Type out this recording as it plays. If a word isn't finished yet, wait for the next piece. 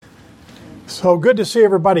So good to see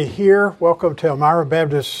everybody here. Welcome to Elmira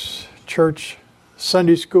Baptist Church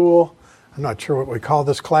Sunday School. I'm not sure what we call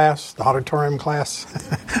this class, the auditorium class,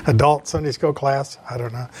 adult Sunday school class. I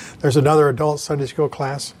don't know. There's another adult Sunday school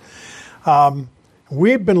class.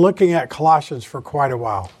 We've been looking at Colossians for quite a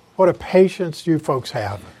while. What a patience you folks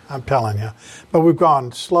have, I'm telling you. But we've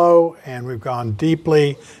gone slow and we've gone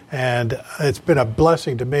deeply, and it's been a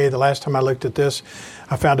blessing to me. The last time I looked at this,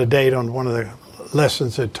 I found a date on one of the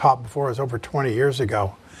lessons it taught before. It was over 20 years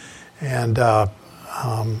ago. And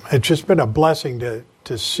it's just been a blessing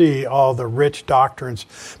to see all the rich doctrines.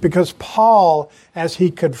 Because Paul, as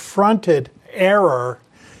he confronted error,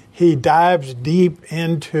 he dives deep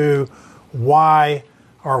into why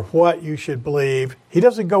or what you should believe. He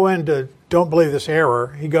doesn't go into, don't believe this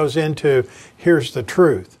error. He goes into, here's the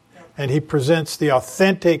truth. And he presents the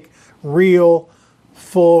authentic, real,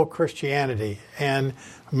 full Christianity. And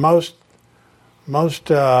most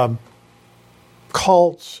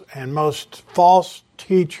cults and most false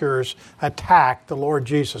teachers attack the Lord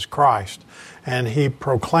Jesus Christ, and he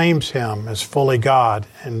proclaims him as fully God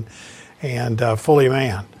and fully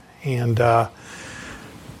man. And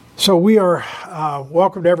so we are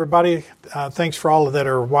welcome to everybody. Thanks for all that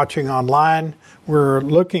are watching online. We're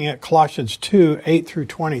looking at Colossians 2, 8 through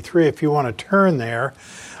 23, if you want to turn there.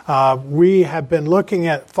 We have been looking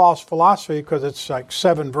at false philosophy because it's like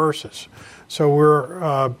 7 verses. So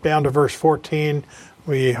we're down to verse 14.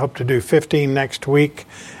 We hope to do 15 next week.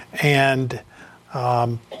 And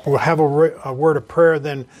we'll have a word of prayer.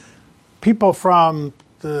 Then people from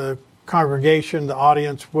the congregation, the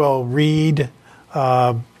audience, will read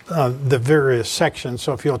the various sections.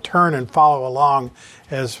 So if you'll turn and follow along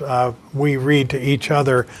as we read to each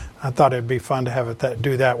other, I thought it'd be fun to have it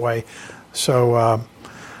do that way. So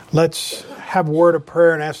let's have a word of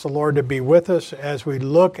prayer and ask the Lord to be with us as we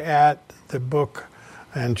look at the book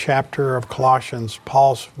and chapter of Colossians,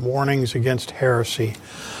 Paul's warnings against heresy.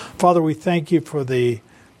 Father, we thank you for the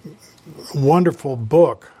wonderful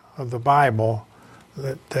book of the Bible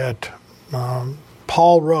that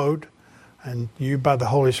Paul wrote, and you by the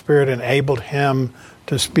Holy Spirit enabled him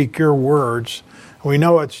to speak your words. We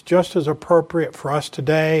know it's just as appropriate for us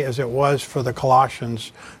today as it was for the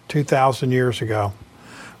Colossians 2,000 years ago.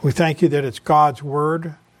 We thank you that it's God's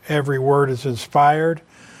word. Every word is inspired.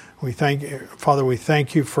 We thank you, Father, we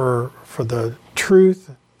thank you for the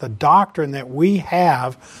truth, the doctrine that we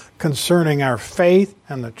have concerning our faith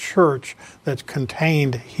and the church that's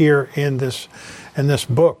contained here in this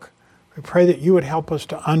book. We pray that you would help us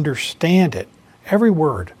to understand it, every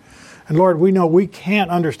word. And Lord, we know we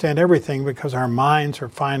can't understand everything because our minds are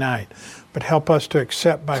finite, but help us to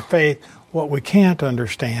accept by faith what we can't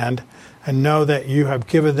understand and know that you have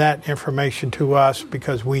given that information to us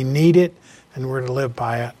because we need it and we're to live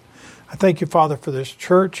by it. I thank you, Father, for this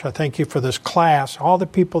church. I thank you for this class, all the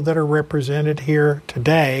people that are represented here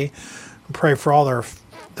today. I pray for all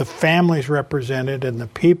the families represented and the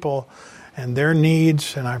people and their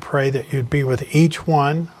needs, and I pray that you'd be with each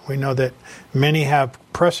one. We know that many have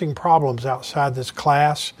pressing problems outside this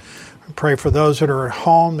class. I pray for those that are at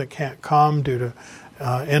home that can't come due to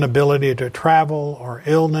inability to travel or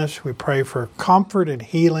illness. We pray for comfort and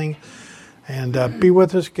healing, and be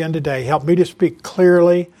with us again today. Help me to speak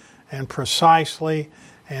clearly and precisely,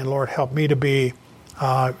 and Lord, help me to be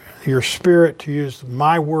your Spirit, to use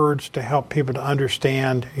my words to help people to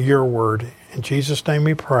understand your word. In Jesus' name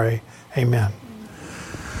we pray, amen.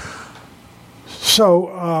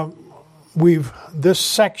 So this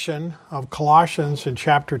section of Colossians in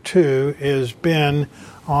chapter 2 has been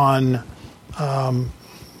on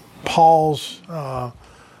Paul's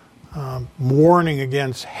warning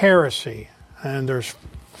against heresy, and there's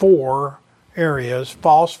 4 areas: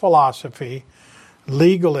 false philosophy,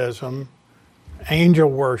 legalism, angel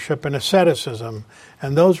worship, and asceticism.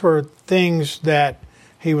 And those were things that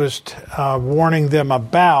he was warning them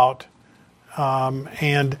about.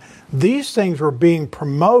 And these things were being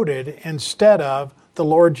promoted instead of the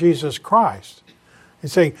Lord Jesus Christ. You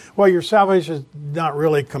say, well, your salvation is not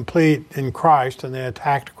really complete in Christ, and they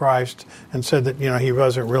attacked Christ and said that, he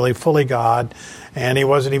wasn't really fully God, and he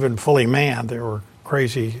wasn't even fully man. They were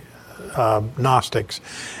crazy Gnostics.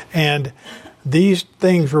 And these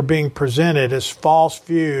things were being presented as false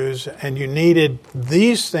views, and you needed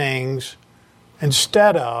these things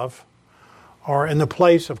instead of or in the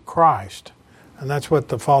place of Christ. And that's what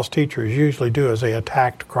the false teachers usually do, is they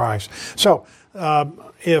attacked Christ. So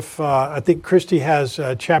I think Christy has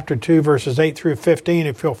chapter 2, verses 8 through 15,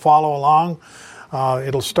 if you'll follow along.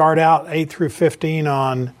 It'll start out 8 through 15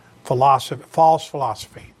 on false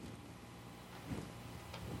philosophy.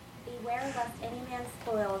 Beware lest any man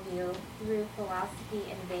spoil you through philosophy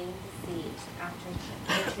and vain vain deceit, after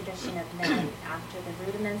the tradition of men, after the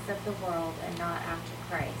rudiments of the world, and not after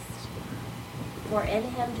Christ. For in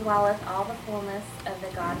him dwelleth all the fullness of the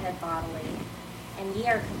Godhead bodily, and ye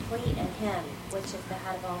are complete in him, which is the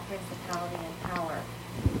head of all principality and power,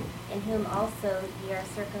 in whom also ye are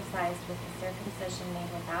circumcised with the circumcision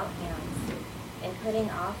made without hands, in putting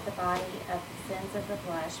off the body of the sins of the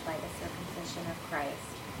flesh by the circumcision of Christ,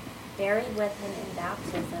 buried with him in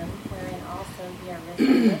baptism, wherein also ye are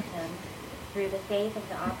risen with him, through the faith of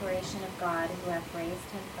the operation of God, who hath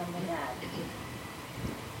raised him from the dead.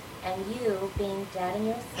 And you, being dead in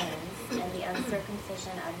your sins, and the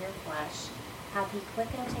uncircumcision of your flesh, hath he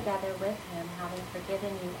quickened together with him, having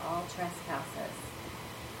forgiven you all trespasses,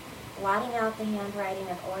 blotting out the handwriting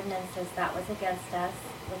of ordinances that was against us,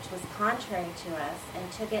 which was contrary to us,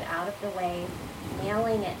 and took it out of the way,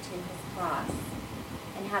 nailing it to his cross.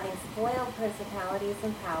 And having spoiled principalities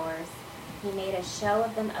and powers, he made a show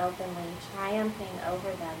of them openly, triumphing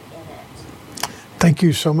over them in it. Thank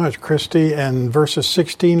you so much, Christy. And verses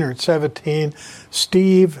 16 or 17,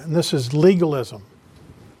 Steve, and this is legalism.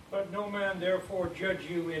 Let no man therefore judge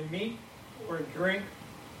you in meat or in drink,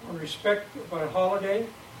 or in respect of a holiday,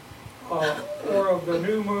 or of the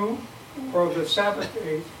new moon, or of the Sabbath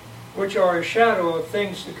days, which are a shadow of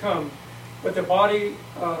things to come, but the body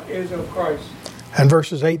is of Christ. And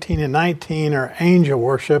verses 18 and 19 are angel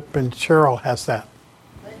worship, and Cheryl has that.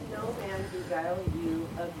 Let no man beguile you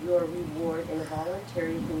of your reward in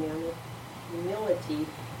voluntary humility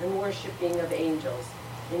and worshiping of angels,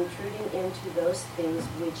 intruding into those things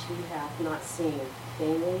which he hath not seen,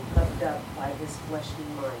 vainly puffed up by his fleshly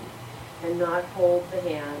mind, and not hold the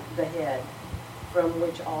head, from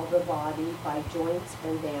which all the body by joints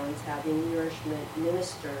and bands having nourishment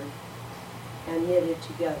ministered and knitted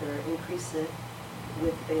together increaseth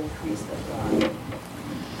with the increase of God.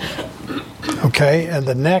 Okay, and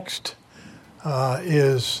the next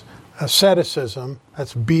is asceticism.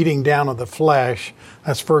 That's beating down of the flesh.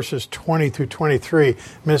 That's verses 20 through 23.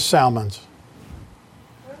 Ms. Salmons.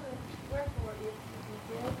 Wherefore, if ye be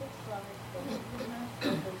dead from the rudiments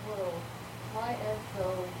of the world, why as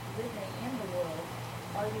though living in the world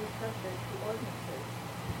are ye subject to ordinances?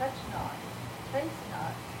 Touch not, taste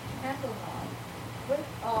not, handle not, which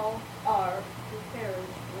all are to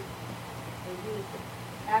perish with the using,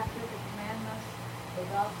 after the commandments, the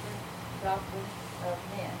doctrine of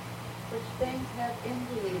men, which things have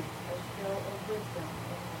indeed a show of wisdom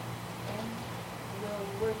in your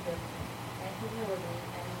worship and humility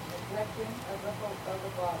and neglecting of the hope of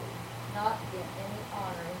the body, not in any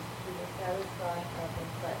honoring to the satisfying of the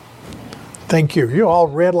flesh. Thank you. You all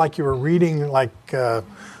read like you were reading like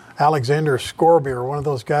Alexander Scorbier, one of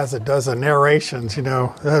those guys that does the narrations,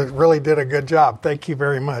 really did a good job. Thank you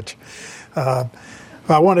very much.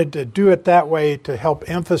 I wanted to do it that way to help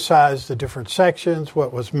emphasize the different sections,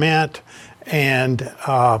 what was meant, and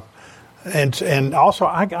also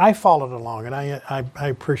I followed along, and I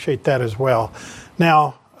appreciate that as well.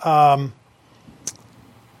 Now, I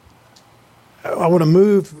want to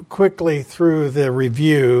move quickly through the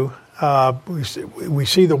review. We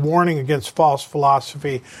see the warning against false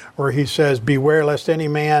philosophy where he says, beware lest any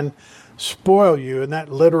man spoil you. And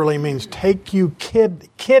that literally means take you,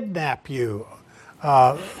 kidnap you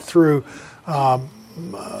through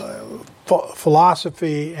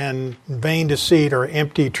philosophy and vain deceit or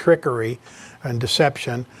empty trickery and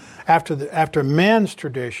deception. After man's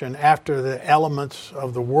tradition, after the elements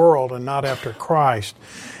of the world and not after Christ.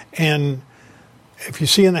 And if you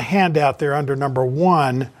see in the handout there under number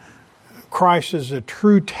 1, Christ is a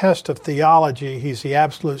true test of theology. He's the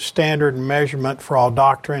absolute standard and measurement for all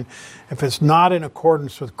doctrine. If it's not in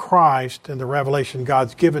accordance with Christ and the revelation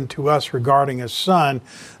God's given to us regarding His Son,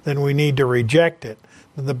 then we need to reject it.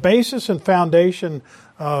 The basis and foundation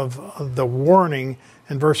of the warning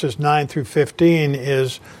in verses 9 through 15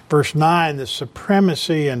 is verse 9, the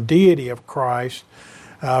supremacy and deity of Christ.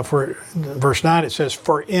 For verse 9 it says,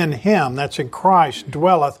 for in Him, that's in Christ,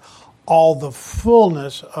 dwelleth all the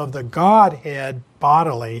fullness of the Godhead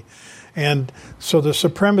bodily. And so the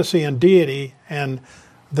supremacy and deity and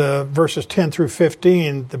the verses 10 through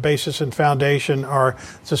 15, the basis and foundation are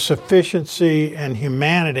the sufficiency and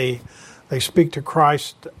humanity. They speak to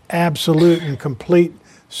Christ's absolute and complete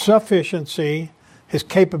sufficiency, His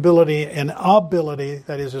capability and ability,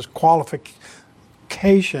 that is His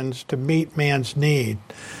qualifications to meet man's need.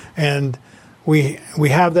 And we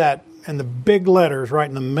have that in the big letters right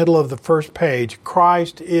in the middle of the first page.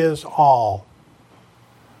 Christ is all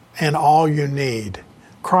and all you need.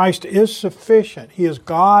 Christ is sufficient. He is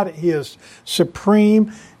God. He is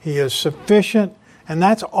supreme. He is sufficient. And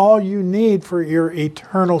that's all you need for your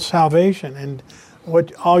eternal salvation. And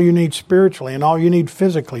all you need spiritually and all you need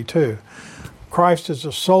physically too. Christ is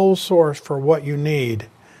the sole source for what you need.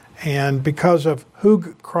 And because of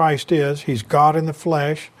who Christ is, He's God in the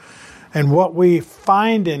flesh, and what we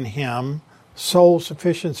find in Him, sole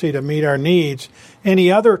sufficiency to meet our needs,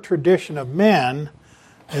 any other tradition of men,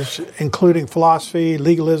 including philosophy,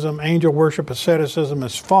 legalism, angel worship, asceticism,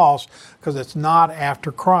 is false because it's not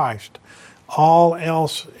after Christ. All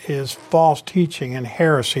else is false teaching and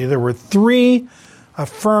heresy. There were 3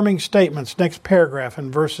 affirming statements, next paragraph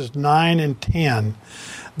in verses 9 and 10,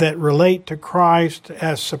 that relate to Christ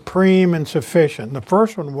as supreme and sufficient. The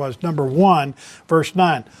first one was, number 1, verse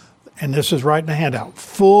 9, and this is right in the handout,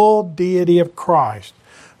 full deity of Christ.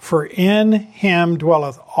 For in Him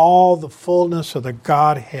dwelleth all the fullness of the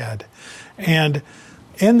Godhead. And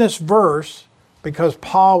in this verse, because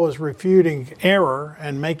Paul was refuting error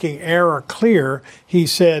and making error clear, he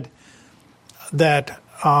said that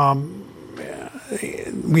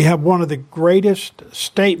we have one of the greatest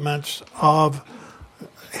statements of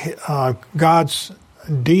God's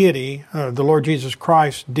deity, the Lord Jesus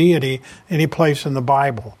Christ's deity, any place in the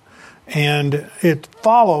Bible. And it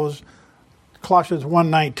follows Colossians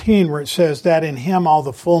 1:19, where it says that in Him all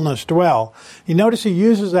the fullness dwell. You notice he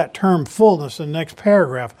uses that term fullness in the next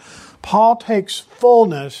paragraph. Paul takes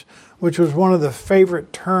fullness, which was one of the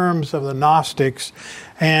favorite terms of the Gnostics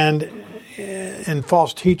and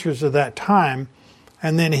false teachers of that time,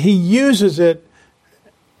 and then he uses it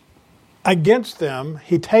against them.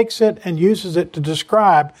 He takes it and uses it to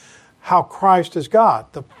describe how Christ is God.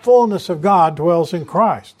 The fullness of God dwells in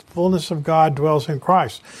Christ. The fullness of God dwells in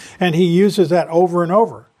Christ. And he uses that over and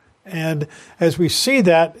over. And as we see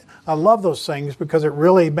that, I love those things because it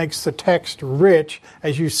really makes the text rich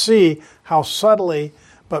as you see how subtly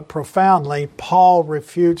but profoundly Paul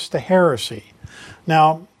refutes the heresy.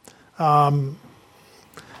 Now,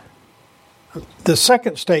 the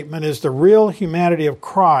second statement is the real humanity of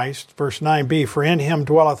Christ, verse 9b, for in Him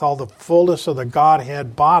dwelleth all the fullness of the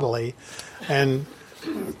Godhead bodily. And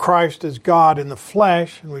Christ is God in the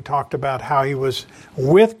flesh, and we talked about how He was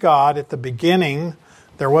with God at the beginning.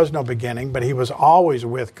 There was no beginning, but He was always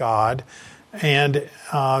with God, and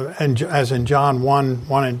as in John 1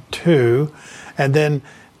 and 2. And then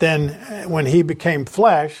when He became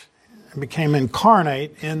flesh, and became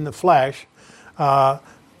incarnate in the flesh,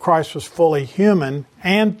 Christ was fully human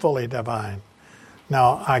and fully divine.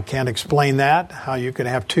 Now, I can't explain that, how you could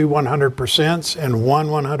have 2 100% and 1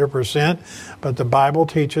 100%, but the Bible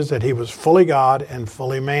teaches that He was fully God and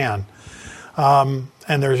fully man. And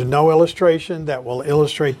there's no illustration that will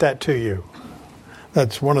illustrate that to you.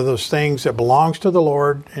 That's one of those things that belongs to the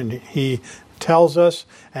Lord, and He tells us,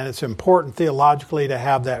 and it's important theologically to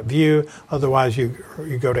have that view, otherwise you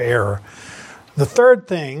go to error. The third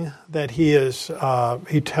thing that he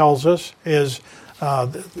tells us is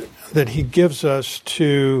that he gives us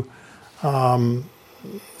to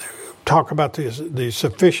talk about the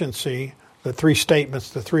sufficiency, the 3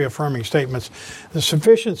 statements, the 3 affirming statements. The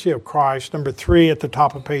sufficiency of Christ, number 3 at the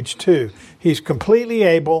top of page 2. He's completely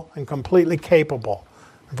able and completely capable,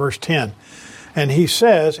 verse 10. And he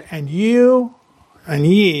says, and you and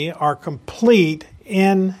ye are complete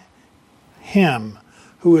in Him,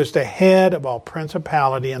 who is the head of all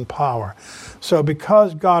principality and power. So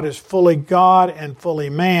because God is fully God and fully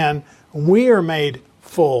man, we are made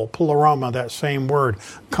full, pleroma, that same word,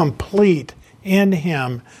 complete in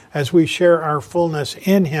Him as we share our fullness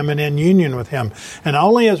in Him and in union with Him. And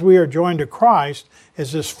only as we are joined to Christ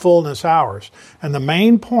is this fullness ours. And the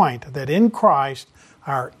main point that in Christ,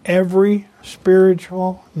 our every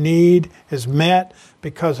spiritual need is met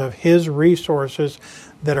because of His resources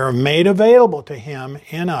that are made available to Him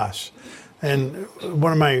in us. And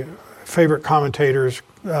one of my favorite commentators,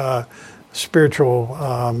 scriptural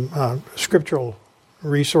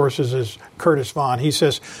resources, is Curtis Vaughan. He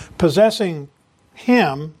says, possessing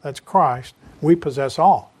Him, that's Christ, we possess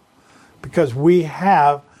all. Because we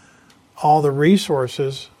have all the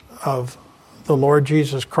resources of the Lord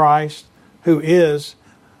Jesus Christ, who has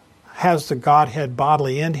the Godhead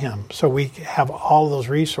bodily in Him. So we have all those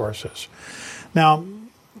resources. Now,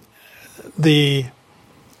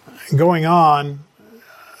 going on,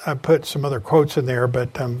 I put some other quotes in there,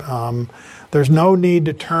 but there's no need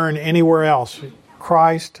to turn anywhere else.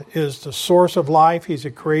 Christ is the source of life. He's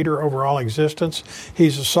a creator over all existence.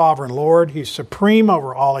 He's a sovereign Lord. He's supreme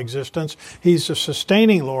over all existence. He's a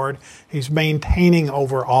sustaining Lord. He's maintaining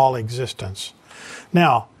over all existence.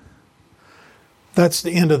 Now, That's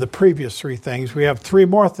the end of the previous three things. We have three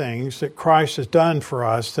more things that Christ has done for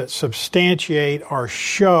us that substantiate or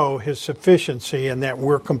show his sufficiency and that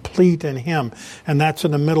we're complete in him. And that's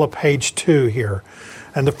in the middle of page 2 here.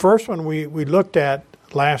 And the first one we looked at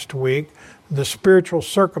last week, the spiritual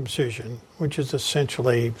circumcision, which is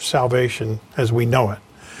essentially salvation as we know it.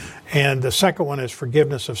 And the second one is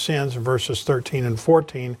forgiveness of sins in verses 13 and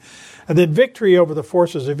 14. And then victory over the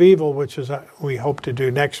forces of evil, which is we hope to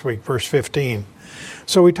do next week, verse 15.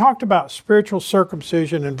 So we talked about spiritual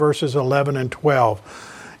circumcision in verses 11 and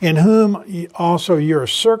 12. In whom also you are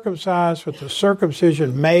circumcised with the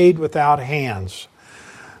circumcision made without hands.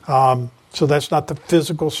 So that's not the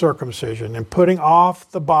physical circumcision. And putting off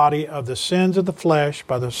the body of the sins of the flesh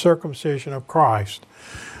by the circumcision of Christ.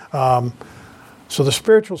 So the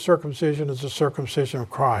spiritual circumcision is the circumcision of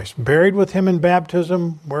Christ. Buried with him in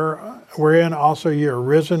baptism, wherein also ye are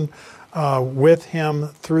risen with him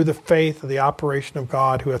through the faith of the operation of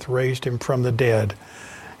God who hath raised him from the dead.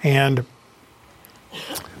 And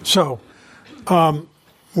so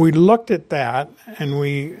we looked at that and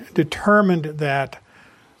we determined that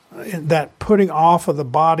putting off of the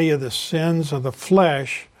body of the sins of the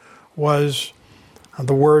flesh was,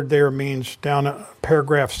 the word there means down at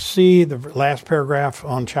paragraph C, the last paragraph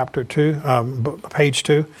on chapter 2, page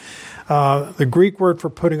 2. The Greek word for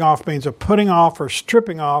putting off means a putting off or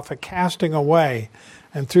stripping off, a casting away.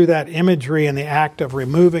 And through that imagery and the act of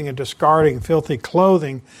removing and discarding filthy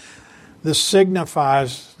clothing, this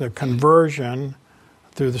signifies the conversion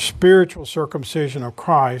through the spiritual circumcision of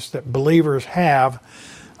Christ that believers have.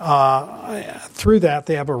 Through that,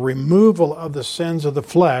 they have a removal of the sins of the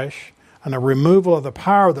flesh and a removal of the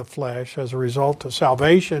power of the flesh. As a result of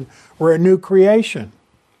salvation, we're a new creation.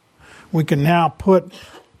 We can now put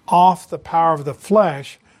off the power of the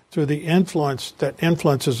flesh through the influence that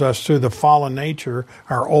influences us through the fallen nature,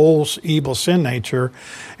 our old evil sin nature,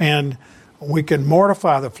 and we can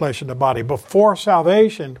mortify the flesh in the body. Before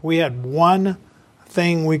salvation, we had one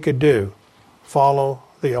thing we could do: follow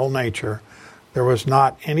the old nature. There was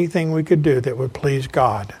not anything we could do that would please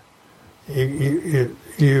God. You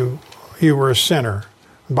were a sinner.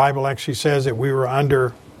 The Bible actually says that we were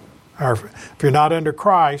under if you're not under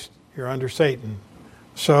Christ, you're under Satan.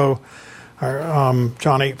 So, John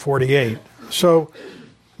 8:48. So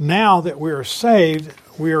now that we are saved,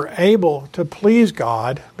 we are able to please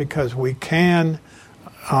God because we can.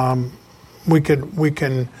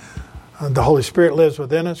 The Holy Spirit lives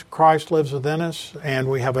within us, Christ lives within us, and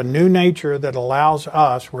we have a new nature that allows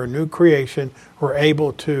us, we're a new creation, we're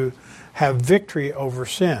able to have victory over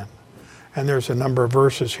sin. And there's a number of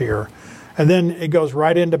verses here. And then it goes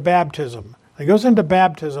right into baptism. It goes into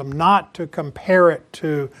baptism not to compare it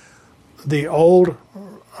to the old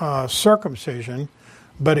circumcision,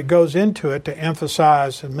 but it goes into it to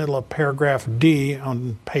emphasize, in the middle of paragraph D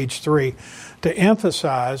on page 3, to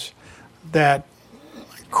emphasize that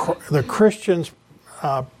the Christians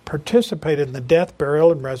participated in the death,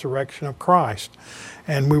 burial, and resurrection of Christ.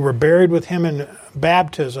 And we were buried with him in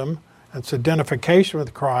baptism. It's identification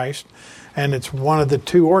with Christ. And it's one of the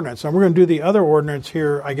two ordinances. And we're going to do the other ordinance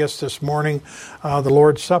here, I guess, this morning, the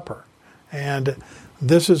Lord's Supper. And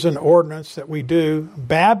this is an ordinance that we do.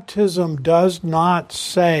 Baptism does not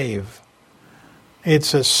save.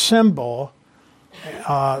 It's a symbol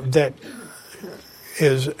that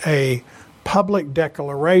is a public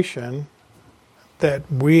declaration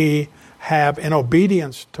that we have, in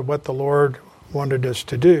obedience to what the Lord wanted us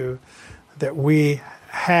to do, that we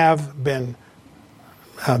have been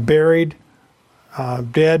buried,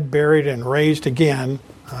 dead, buried, and raised again,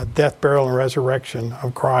 death, burial, and resurrection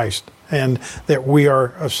of Christ, and that we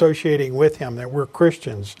are associating with him, that we're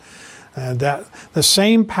Christians. That the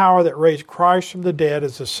same power that raised Christ from the dead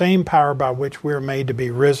is the same power by which we are made to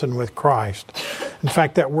be risen with Christ. In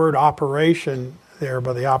fact, that word operation there,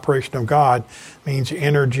 by the operation of God, means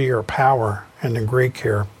energy or power in the Greek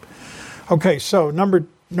here. Okay, so number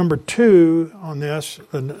 2 on this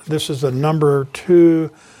is the number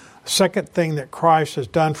 2, second thing that Christ has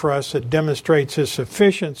done for us that demonstrates his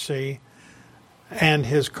sufficiency and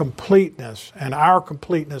his completeness and our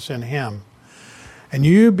completeness in him. And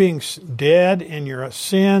you being dead in your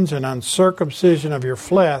sins and uncircumcision of your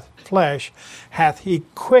flesh, hath he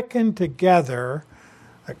quickened together,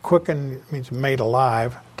 quickened means made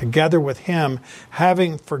alive, together with him,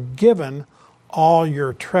 having forgiven all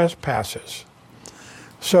your trespasses.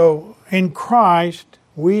 So in Christ,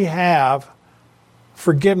 we have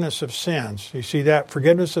forgiveness of sins. You see that?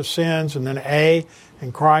 Forgiveness of sins, and then A,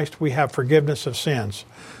 in Christ, we have forgiveness of sins.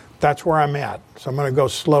 That's where I'm at. So I'm going to go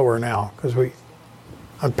slower now, because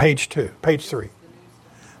on page 3.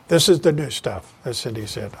 This is the new stuff, as Cindy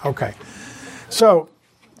said. Okay. So,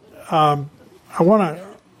 I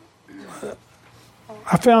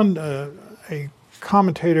found a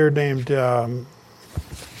commentator named,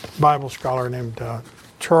 Bible scholar named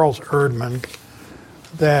Charles Erdman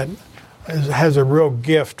that has a real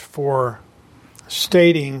gift for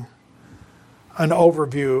stating an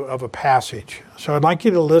overview of a passage. So I'd like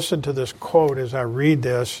you to listen to this quote as I read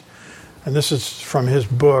this, and this is from his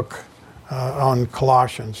book on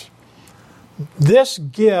Colossians. This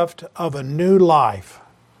gift of a new life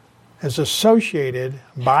is associated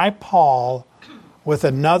by Paul with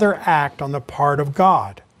another act on the part of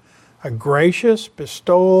God, a gracious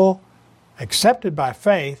bestowal accepted by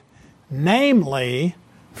faith, namely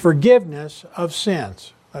forgiveness of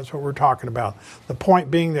sins. That's what we're talking about. The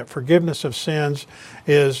point being that forgiveness of sins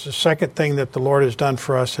is the second thing that the Lord has done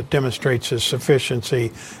for us that demonstrates His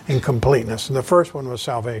sufficiency and completeness. And the first one was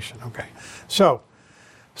salvation. Okay, so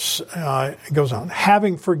it goes on.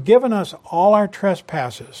 Having forgiven us all our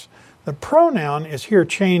trespasses. The pronoun is here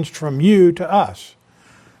changed from you to us.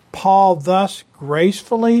 Paul thus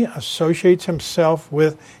gracefully associates himself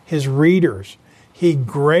with his readers. He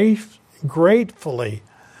gratefully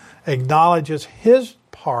acknowledges his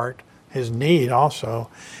part, his need also,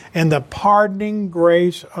 in the pardoning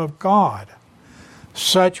grace of God.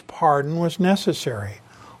 Such pardon was necessary.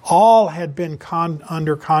 All had been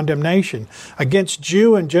under condemnation. Against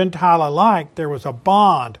Jew and Gentile alike, there was a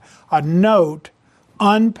bond, a note,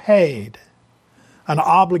 unpaid, an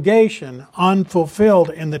obligation unfulfilled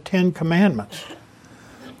in the Ten Commandments.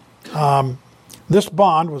 This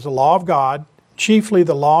bond was the law of God, chiefly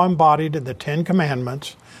the law embodied in the Ten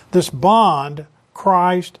Commandments. This bond,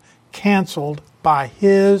 Christ canceled by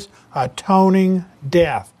His atoning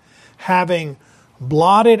death, having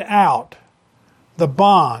blotted out the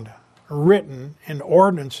bond written in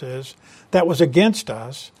ordinances that was against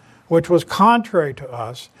us, which was contrary to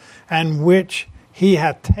us, and which He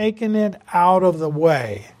hath taken it out of the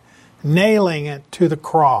way, nailing it to the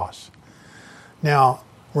cross. Now,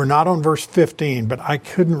 we're not on verse 15, but I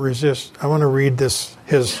couldn't resist. I want to read this,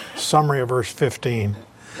 his summary of verse 15.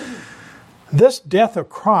 This death of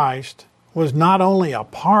Christ was not only a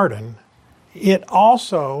pardon, it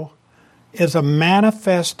also is a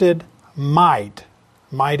manifested might.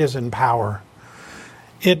 Might is in power.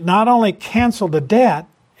 It not only canceled a debt,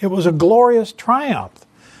 it was a glorious triumph.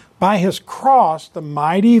 By His cross, the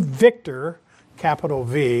mighty victor, capital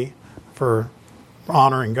V for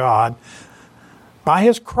honoring God, by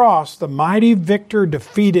His cross, the mighty victor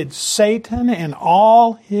defeated Satan and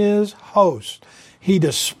all his hosts. He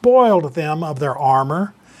despoiled them of their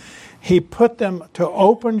armor. He put them to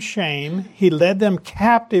open shame. He led them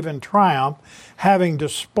captive in triumph. Having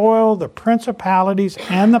despoiled the principalities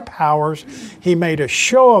and the powers, He made a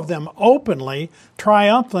show of them openly,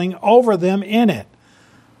 triumphing over them in it.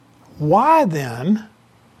 Why then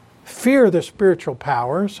fear the spiritual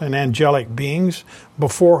powers and angelic beings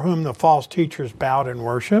before whom the false teachers bowed in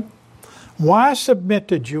worship? Why submit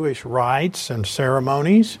to Jewish rites and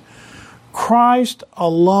ceremonies? Christ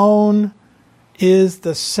alone is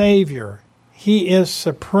the Savior. He is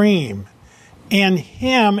supreme. In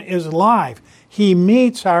Him is life. He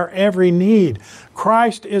meets our every need.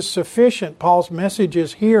 Christ is sufficient. Paul's message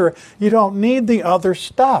is here. You don't need the other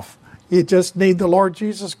stuff. You just need the Lord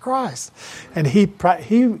Jesus Christ. And he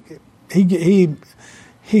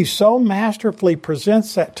so masterfully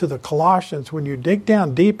presents that to the Colossians. When you dig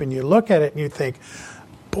down deep and you look at it and you think,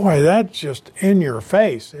 boy, that's just in your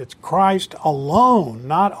face. It's Christ alone,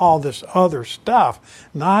 not all this other stuff,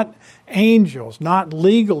 not angels, not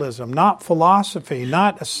legalism, not philosophy,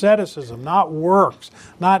 not asceticism, not works,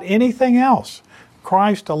 not anything else.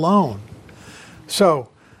 Christ alone. So,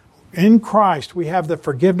 in Christ, we have the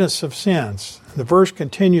forgiveness of sins. The verse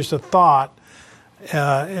continues the thought,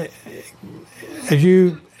 as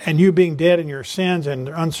you being dead in your sins and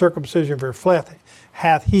uncircumcision of your flesh,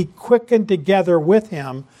 hath He quickened together with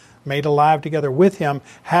Him, made alive together with Him,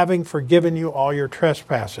 having forgiven you all your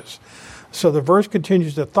trespasses. So the verse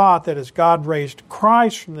continues the thought that as God raised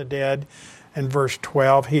Christ from the dead, in verse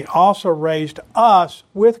 12, He also raised us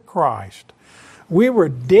with Christ. We were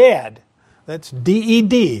dead. That's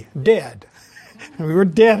D-E-D, dead. We were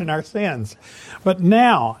dead in our sins. But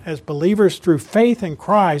now, as believers through faith in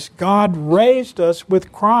Christ, God raised us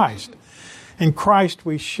with Christ. In Christ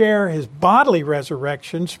we share His bodily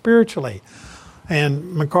resurrection spiritually.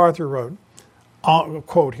 And MacArthur wrote, a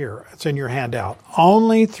quote here, it's in your handout,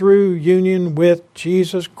 only through union with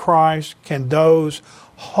Jesus Christ can those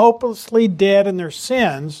hopelessly dead in their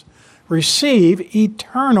sins receive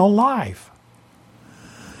eternal life.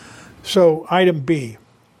 So item B,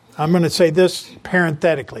 I'm going to say this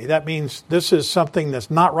parenthetically. That means this is something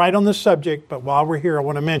that's not right on the subject, but while we're here, I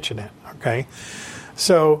want to mention it, okay?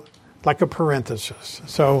 So, like a parenthesis.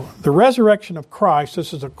 So, the resurrection of Christ,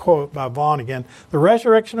 this is a quote by Vaughan again, the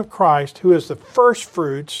resurrection of Christ, who is the first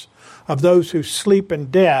fruits of those who sleep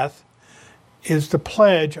in death, is the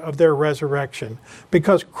pledge of their resurrection.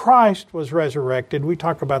 Because Christ was resurrected, we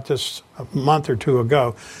talked about this a month or two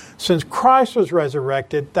ago. Since Christ was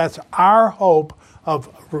resurrected, that's our hope of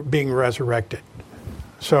being resurrected.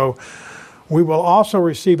 So we will also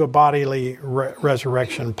receive a bodily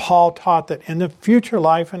resurrection. Paul taught that in the future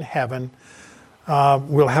life in heaven,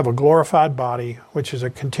 we'll have a glorified body, which is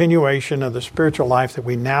a continuation of the spiritual life that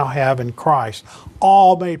we now have in Christ,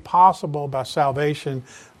 all made possible by salvation,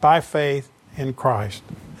 by faith in Christ.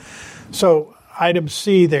 So item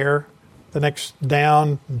C there, the next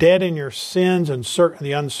down, dead in your sins and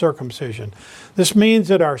the uncircumcision. This means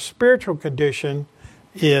that our spiritual condition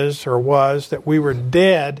is or was that we were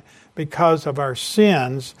dead because of our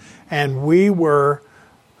sins, and we were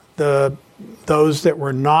those that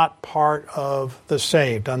were not part of the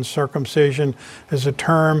saved. Uncircumcision is a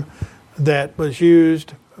term that was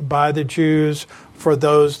used by the Jews for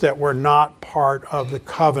those that were not part of the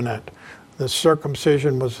covenant. The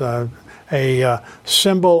circumcision was a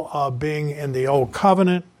symbol of being in the Old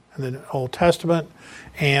Covenant, in the Old Testament,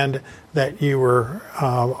 and that you were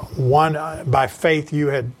one by faith.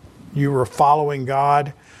 You were following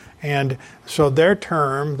God, and so their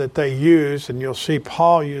term that they use, and you'll see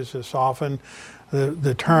Paul use this often.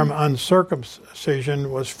 The term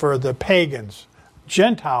uncircumcision was for the pagans,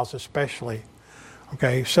 Gentiles especially.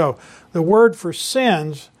 Okay, so the word for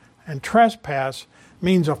sins and trespass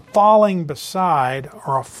means a falling beside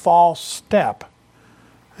or a false step,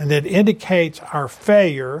 and it indicates our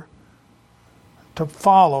failure to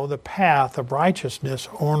follow the path of righteousness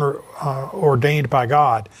ordained by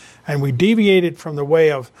God. And we deviated from the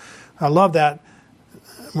way of, I love that,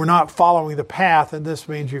 we're not following the path, and this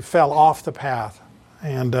means you fell off the path.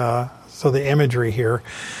 And so the imagery here.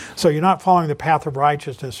 So you're not following the path of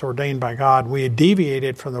righteousness ordained by God. We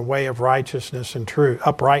deviated from the way of righteousness and truth,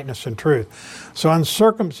 uprightness and truth. So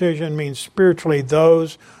uncircumcision means spiritually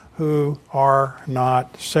those who are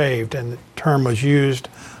not saved. And the term was used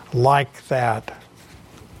like that.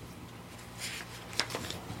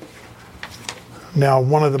 Now,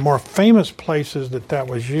 one of the more famous places that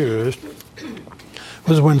was used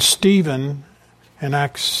was when Stephen in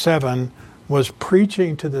Acts 7 was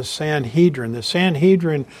preaching to the Sanhedrin. The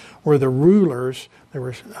Sanhedrin were the rulers. There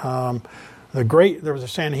was there was a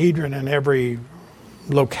Sanhedrin in every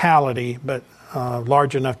locality, but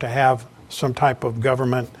large enough to have some type of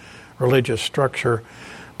government religious structure.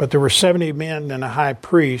 But there were 70 men and a high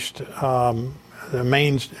priest, the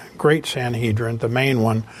main great Sanhedrin, the main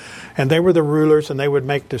one, and they were the rulers, and they would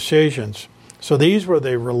make decisions. So these were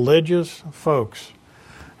the religious folks.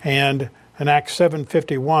 And in Acts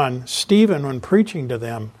 7:51, Stephen, when preaching to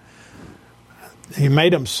them, he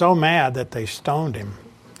made them so mad that they stoned him.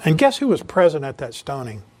 And guess who was present at that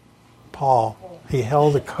stoning? Paul. He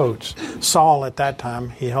held the coats. Saul at that time,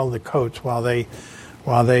 he held the coats while they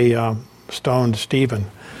stoned Stephen.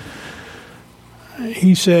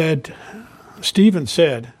 Stephen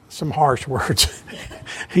said some harsh words.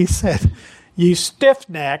 He said, "Ye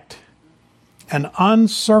stiff-necked and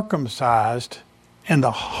uncircumcised in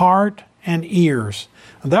the heart and ears."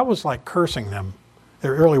 And that was like cursing them. It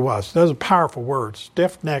really was. Those are powerful words.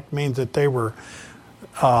 Stiff-necked means that they were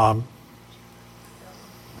a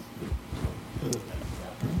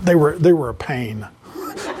pain.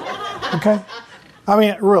 Okay? I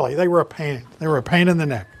mean, really, they were a pain. They were a pain in the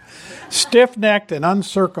neck. Stiff-necked and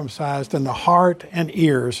uncircumcised in the heart and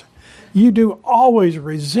ears. You do always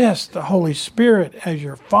resist the Holy Spirit as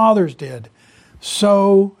your fathers did.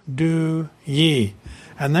 So do ye.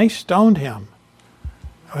 And they stoned him.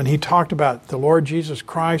 When he talked about the Lord Jesus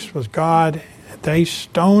Christ was God, they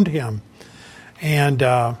stoned him. And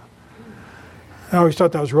I always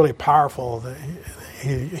thought that was really powerful.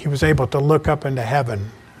 He was able to look up into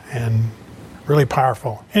heaven, and really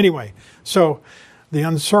powerful. Anyway, so the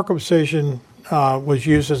uncircumcision was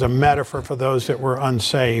used as a metaphor for those that were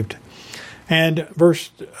unsaved. And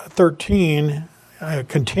verse 13,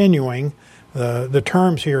 continuing the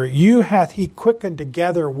terms here, you hath he quickened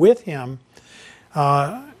together with him.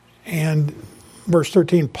 And verse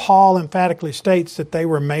 13, Paul emphatically states that they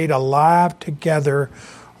were made alive together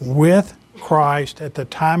with Christ at the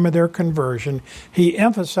time of their conversion. He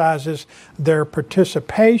emphasizes their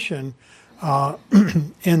participation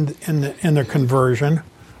in their conversion,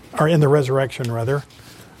 or in the resurrection rather.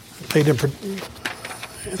 They did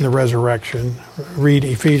in the resurrection. Read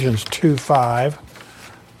Ephesians 2:5.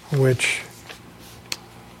 which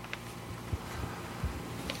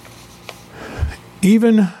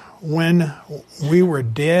even when we were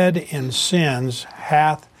dead in sins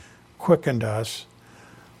hath quickened us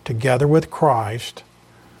together with Christ.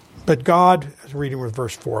 But God, reading with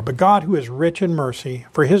verse 4, but God who is rich in mercy,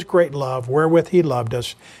 for his great love wherewith he loved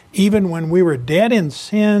us, even when we were dead in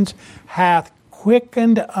sins, hath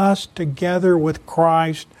quickened us together with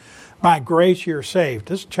Christ. By grace you are saved.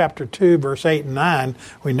 This is chapter 2, verse 8 and 9.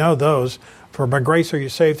 We know those. For by grace are you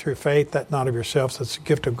saved through faith, that not of yourselves, that's the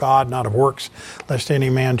gift of God, not of works, lest any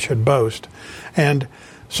man should boast. And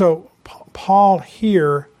so Paul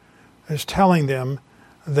here is telling them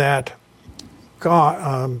that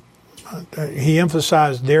God, he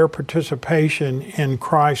emphasized their participation in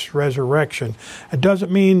Christ's resurrection. It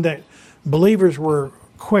doesn't mean that believers were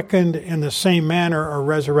quickened in the same manner or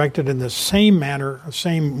resurrected in the same manner, the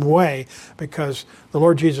same way, because the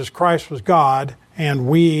Lord Jesus Christ was God and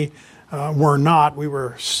we were not. We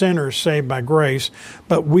were sinners saved by grace,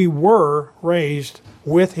 but we were raised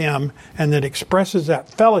with him, and that expresses that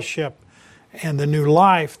fellowship and the new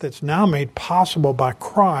life that's now made possible by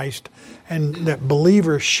Christ, and that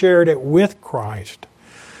believers shared it with Christ.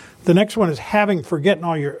 The next one is having forgiven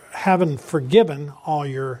all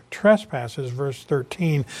your trespasses. Verse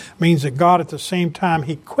 13 means that God, at the same time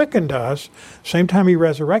he quickened us, same time he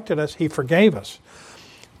resurrected us, he forgave us.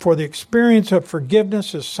 For the experience of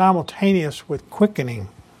forgiveness is simultaneous with quickening.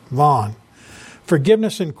 Vaughn.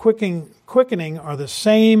 Forgiveness and quickening are the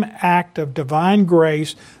same act of divine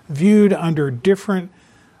grace viewed under different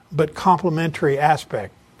but complementary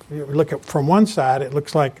aspects. You look at from one side, it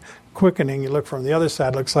looks like quickening. You look from the other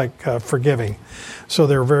side, it looks like forgiving. So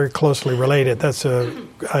they're very closely related. That's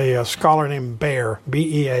a scholar named Bear,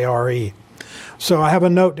 B-E-A-R-E. So I have a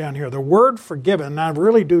note down here. The word forgiven, and I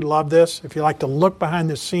really do love this. If you like to look behind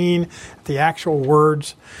the scene at the actual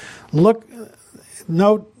words, note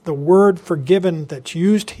the word forgiven that's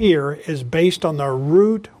used here is based on the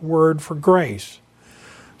root word for grace.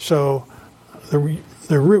 So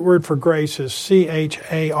the root word for grace is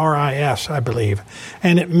C-H-A-R-I-S, I believe.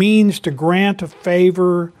 And it means to grant a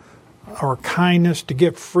favor or kindness, to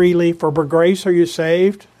give freely. For by grace are you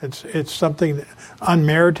saved. It's something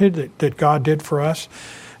unmerited that God did for us.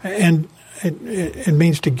 And it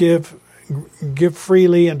means to give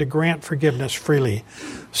freely and to grant forgiveness freely.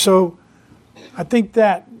 So I think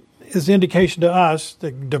that is the indication to us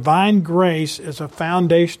that divine grace is a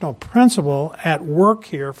foundational principle at work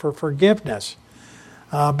here for forgiveness.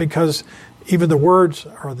 Because even the words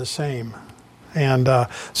are the same. And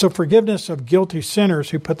so forgiveness of guilty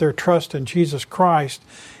sinners who put their trust in Jesus Christ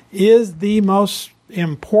is the most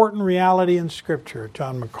important reality in Scripture,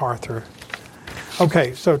 John MacArthur.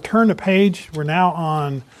 Okay, so turn the page. We're now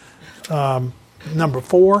on number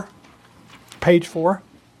 4, page 4.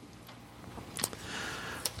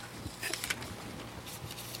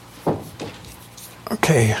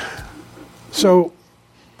 Okay, so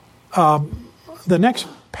the next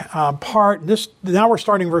part, now we're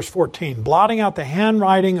starting verse 14. Blotting out the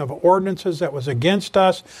handwriting of ordinances that was against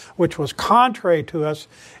us, which was contrary to us,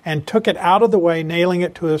 and took it out of the way, nailing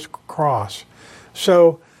it to his cross.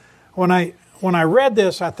 So when I read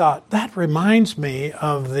this, I thought, that reminds me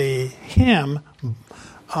of the hymn,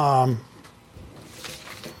 My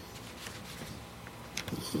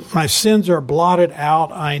Sins Are Blotted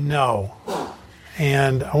Out, I Know.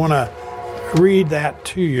 And I want to read that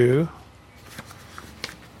to you.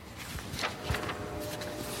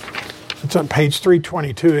 It's on page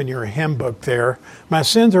 322 in your hymn book there. My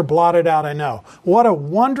sins are blotted out, I know. What a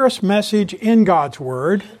wondrous message in God's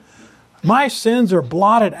Word. My sins are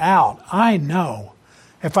blotted out, I know.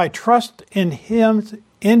 If I trust in Him,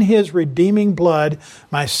 in His redeeming blood,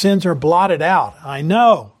 my sins are blotted out, I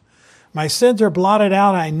know. My sins are blotted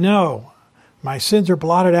out, I know. My sins are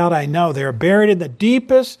blotted out, I know. They are buried in the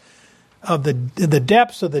deepest of the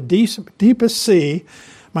depths of the deepest sea.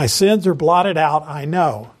 My sins are blotted out, I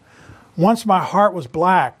know. Once my heart was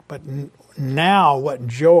black, but now what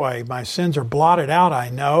joy. My sins are blotted out, I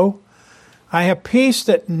know. I have peace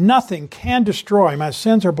that nothing can destroy. My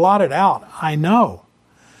sins are blotted out, I know.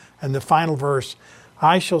 And the final verse,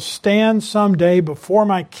 I shall stand someday before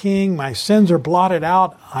my King. My sins are blotted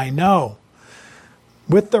out, I know.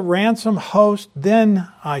 With the ransom host, then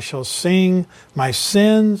I shall sing. My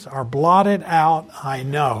sins are blotted out, I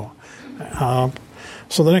know.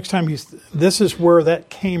 So the next time this is where that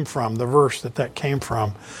came from, the verse that came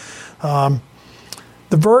from.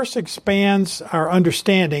 The verse expands our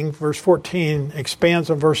understanding. Verse 14 expands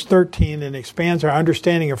on verse 13 and expands our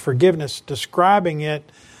understanding of forgiveness, describing it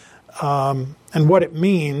and what it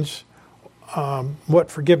means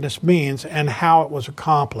what forgiveness means and how it was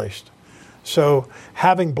accomplished. So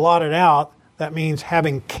having blotted out, that means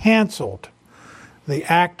having canceled. The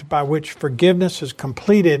act by which forgiveness is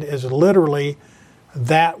completed is literally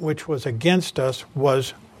that which was against us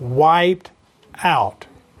was wiped out.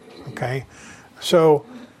 Okay? So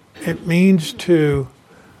it means to,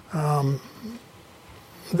 and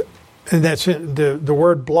that's the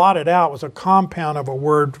word blotted out was a compound of a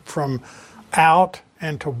word from out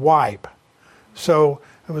and to wipe. So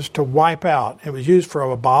it was to wipe out. It was used for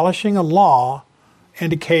abolishing a law,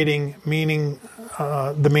 indicating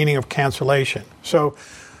the meaning of cancellation. So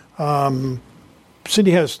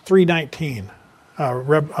Cindy has 3:19,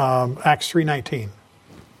 Acts 3:19.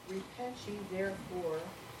 Repent ye therefore,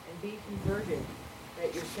 and be converted,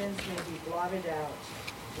 that your sins may be blotted out,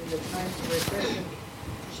 when the times of refreshing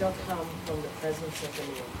shall come from the presence of the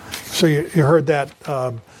Lord. So you heard that.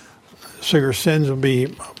 So your sins will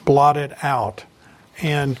be blotted out.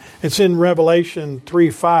 And it's in Revelation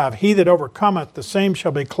 3:5. He that overcometh, the same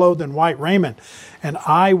shall be clothed in white raiment, and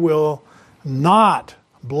I will not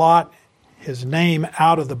blot his name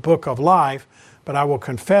out of the book of life, but I will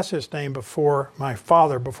confess his name before my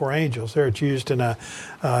Father, before angels. There it's used in a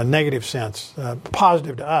negative sense,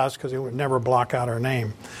 positive to us, because it would never block out our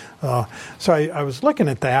name. So I was looking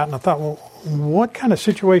at that, and I thought, well, what kind of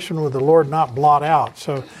situation would the Lord not blot out?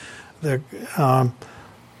 So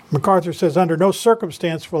MacArthur says, under no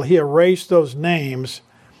circumstance will he erase those names,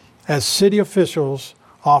 as city officials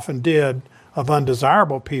often did, of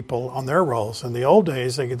undesirable people on their rolls. In the old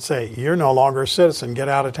days, they could say, you're no longer a citizen, get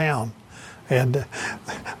out of town. And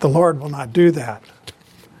the Lord will not do that.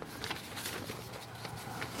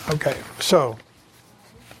 Okay, so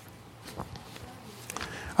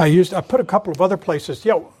I put a couple of other places.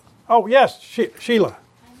 Oh, yes, Sheila.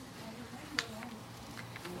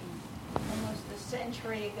 Almost a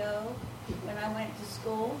century ago, when I went to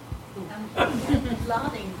school, I'm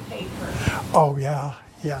blotting paper. Oh, yeah.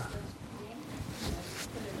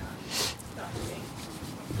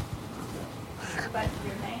 But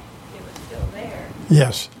your name, it was still there.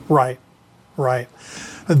 Yes, right.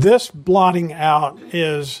 This blotting out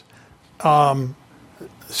is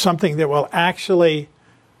something that will actually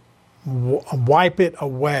wipe it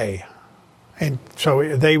away. And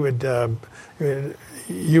so they would,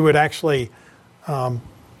 you would actually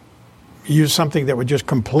use something that would just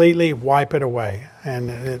completely wipe it away. And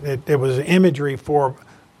it was imagery for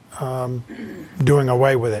doing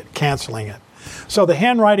away with it, canceling it. So the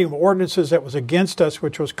handwriting of ordinances that was against us,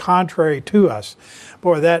 which was contrary to us.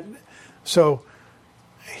 So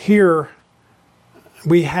here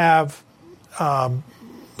we have,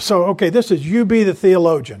 this is you be the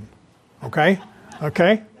theologian. Okay?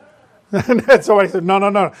 And somebody said,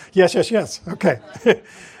 no. Yes. Okay.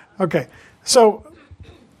 So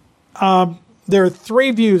there are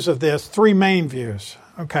three views of this, three main views.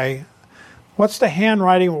 Okay? What's the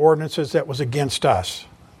handwriting of ordinances that was against us?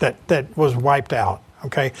 That was wiped out,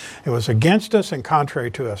 okay? It was against us and contrary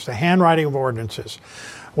to us, the handwriting of ordinances.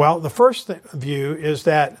 Well, the first view is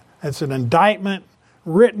that it's an indictment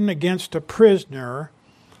written against a prisoner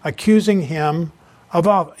accusing him or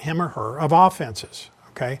her of offenses,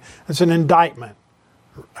 okay? It's an indictment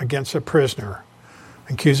against a prisoner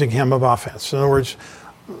accusing him of offense. In other words,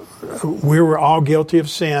 we were all guilty of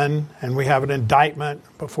sin, and we have an indictment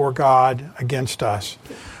before God against us.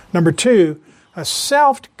 Number two, a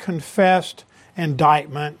self-confessed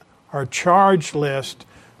indictment or charge list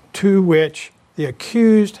to which the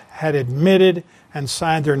accused had admitted and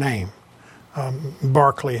signed their name.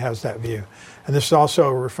 Barclay has that view. And this is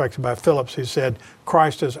also reflected by Phillips, who said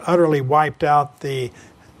Christ has utterly wiped out the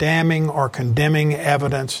damning or condemning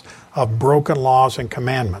evidence of broken laws and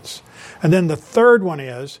commandments. And then the third one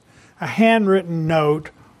is a handwritten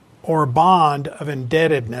note or bond of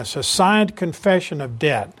indebtedness, a signed confession of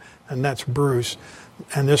debt. And that's Bruce.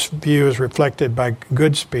 And this view is reflected by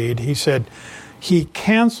Goodspeed. He said, he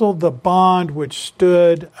canceled the bond which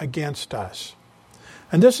stood against us.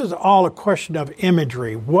 And this is all a question of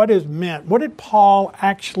imagery. What is meant? What did Paul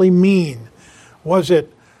actually mean? Was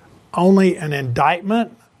it only an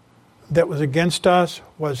indictment that was against us?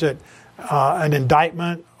 Was it an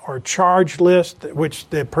indictment or charge list which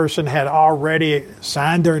the person had already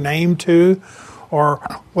signed their name to? Or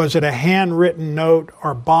was it a handwritten note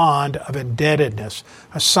or bond of indebtedness,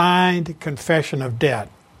 a signed confession of debt?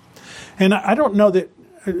 And I don't know that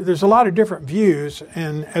there's a lot of different views,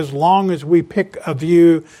 and as long as we pick a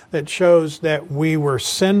view that shows that we were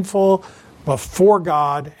sinful before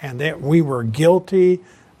God and that we were guilty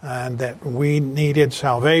and that we needed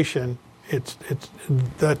salvation,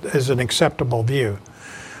 that is an acceptable view.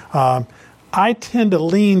 I tend to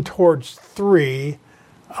lean towards 3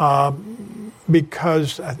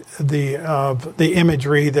 because the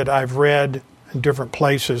imagery that I've read in different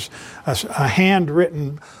places. A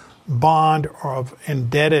handwritten bond of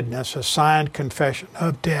indebtedness, a signed confession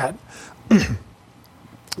of debt.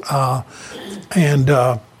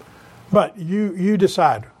 But you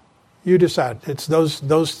decide. You decide. It's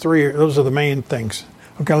those 3. Those are the main things.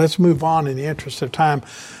 Okay, let's move on in the interest of time.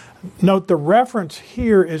 Note the reference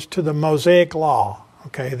here is to the Mosaic law.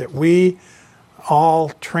 Okay, that we all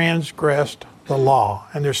transgressed the law,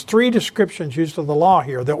 and there's 3 descriptions used of the law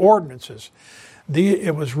here. The ordinances.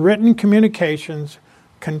 It was written communications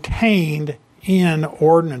contained in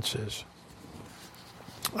ordinances.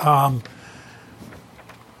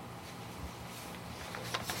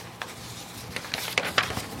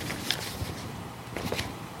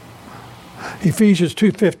 Ephesians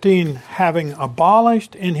 2:15, having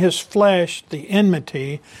abolished in his flesh the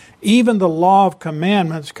enmity, even the law of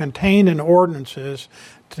commandments contained in ordinances,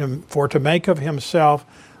 to make of himself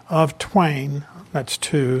of twain, that's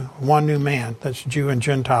 2, one new man, that's Jew and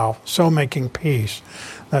Gentile, so making peace.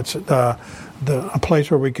 That's a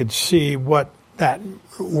place where we could see what that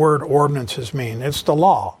word ordinances mean. It's the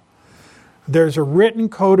law. There's a written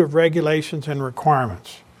code of regulations and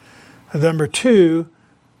requirements. Number 2,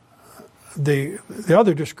 the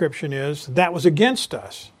other description is that was against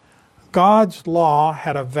us. God's law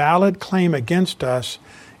had a valid claim against us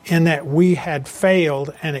in that we had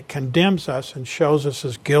failed, and it condemns us and shows us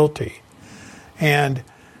as guilty. And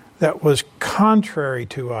that was contrary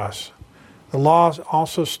to us. The law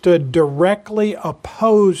also stood directly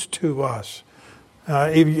opposed to us.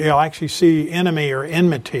 You'll actually see enemy or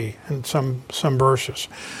enmity in some verses.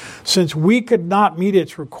 Since we could not meet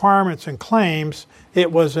its requirements and claims,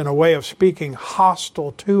 it was, in a way of speaking,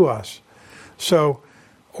 hostile to us. So,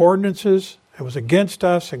 ordinances, it was against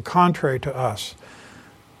us and contrary to us.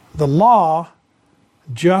 The law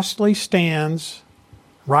justly stands,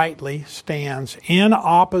 rightly stands, in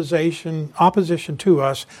opposition to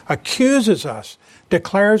us, accuses us,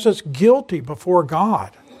 declares us guilty before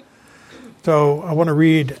God. So I want to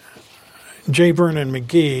read J. Vernon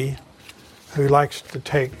McGee, who likes to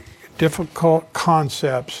take difficult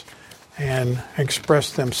concepts and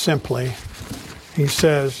express them simply. He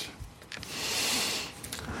says,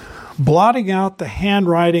 blotting out the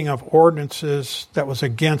handwriting of ordinances that was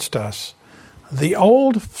against us, the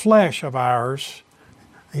old flesh of ours,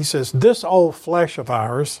 he says, this old flesh of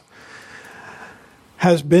ours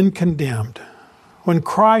has been condemned. When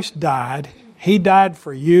Christ died, he died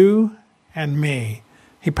for you and me.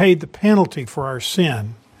 He paid the penalty for our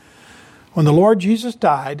sin. When the Lord Jesus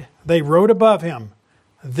died, they wrote above him,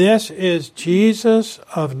 this is Jesus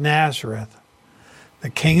of Nazareth, the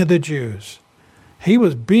King of the Jews. He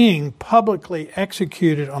was being publicly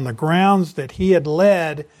executed on the grounds that he had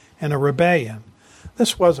led in a rebellion.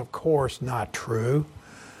 This was, of course, not true,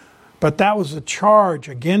 but that was the charge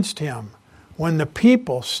against him. When the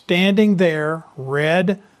people standing there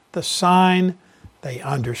read the sign, they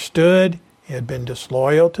understood he had been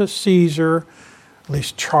disloyal to Caesar, at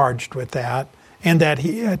least charged with that, and that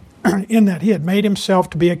he had made himself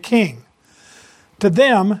to be a king. To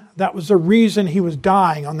them, that was the reason he was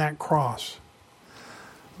dying on that cross.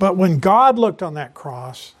 But when God looked on that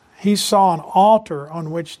cross, he saw an altar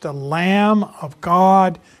on which the Lamb of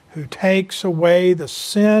God who takes away the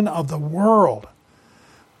sin of the world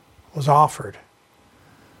was offered.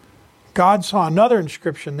 God saw another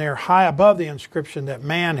inscription there high above the inscription that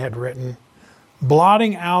man had written,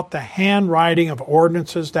 blotting out the handwriting of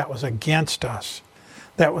ordinances that was against us,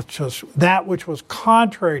 that which was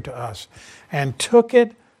contrary to us, and took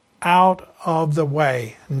it out of the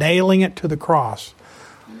way, nailing it to the cross.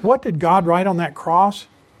 What did God write on that cross?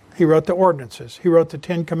 He wrote the ordinances. He wrote the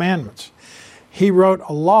 10 Commandments. He wrote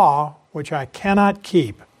a law which I cannot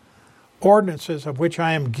keep, ordinances of which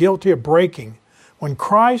I am guilty of breaking. When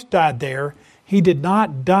Christ died there, he did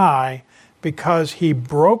not die because he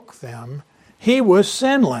broke them. He was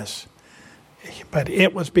sinless. But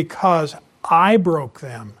it was because I broke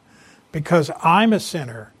them, because I'm a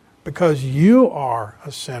sinner, because you are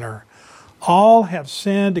a sinner. All have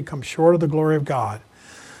sinned and come short of the glory of God.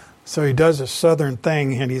 So he does a southern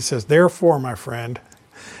thing and he says, therefore, my friend,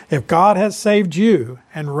 if God has saved you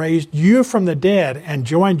and raised you from the dead and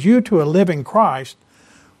joined you to a living Christ,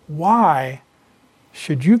 why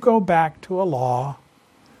should you go back to a law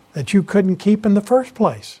that you couldn't keep in the first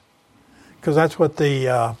place? Because that's what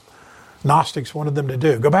the Gnostics wanted them to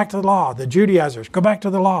do. Go back to the law. The Judaizers, go back to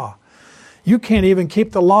the law. You can't even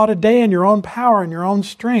keep the law today in your own power and your own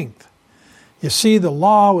strength. You see, the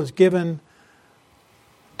law was given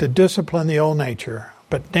to discipline the old nature,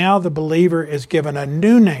 But now the believer is given a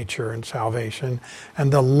new nature in salvation,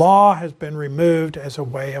 and the law has been removed as a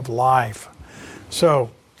way of life.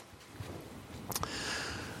 So,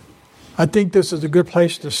 I think this is a good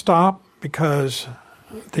place to stop, because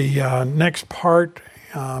the next part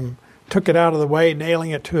took it out of the way,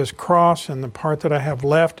 nailing it to his cross, and the part that I have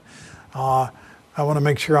left, I want to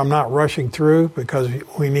make sure I'm not rushing through, because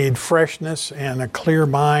we need freshness and a clear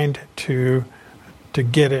mind to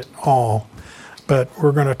get it all. But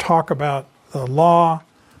we're going to talk about the law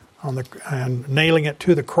and nailing it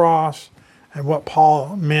to the cross, and what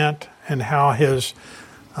Paul meant, and how his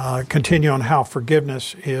continue on how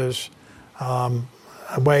forgiveness is a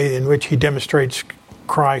way in which he demonstrates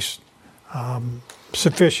Christ's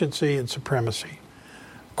sufficiency and supremacy.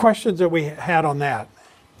 Questions that we had on that?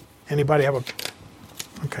 Anybody have a...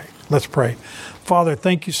 Okay, let's pray. Father,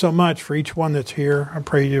 thank you so much for each one that's here. I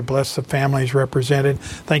pray you bless the families represented.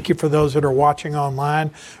 Thank you for those that are watching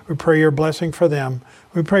online. We pray your blessing for them.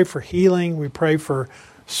 We pray for healing. We pray for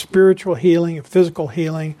spiritual healing, physical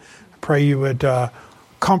healing. I pray you would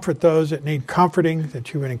comfort those that need comforting,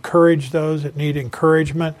 that you would encourage those that need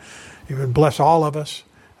encouragement. You would bless all of us.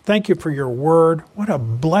 Thank you for your word. What a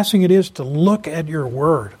blessing it is to look at your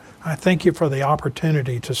word. I thank you for the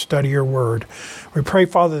opportunity to study your word. We pray,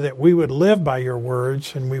 Father, that we would live by your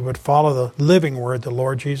words, and we would follow the living word, the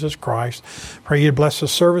Lord Jesus Christ. Pray you bless the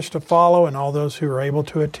service to follow and all those who are able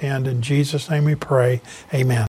to attend. In Jesus' name we pray. Amen.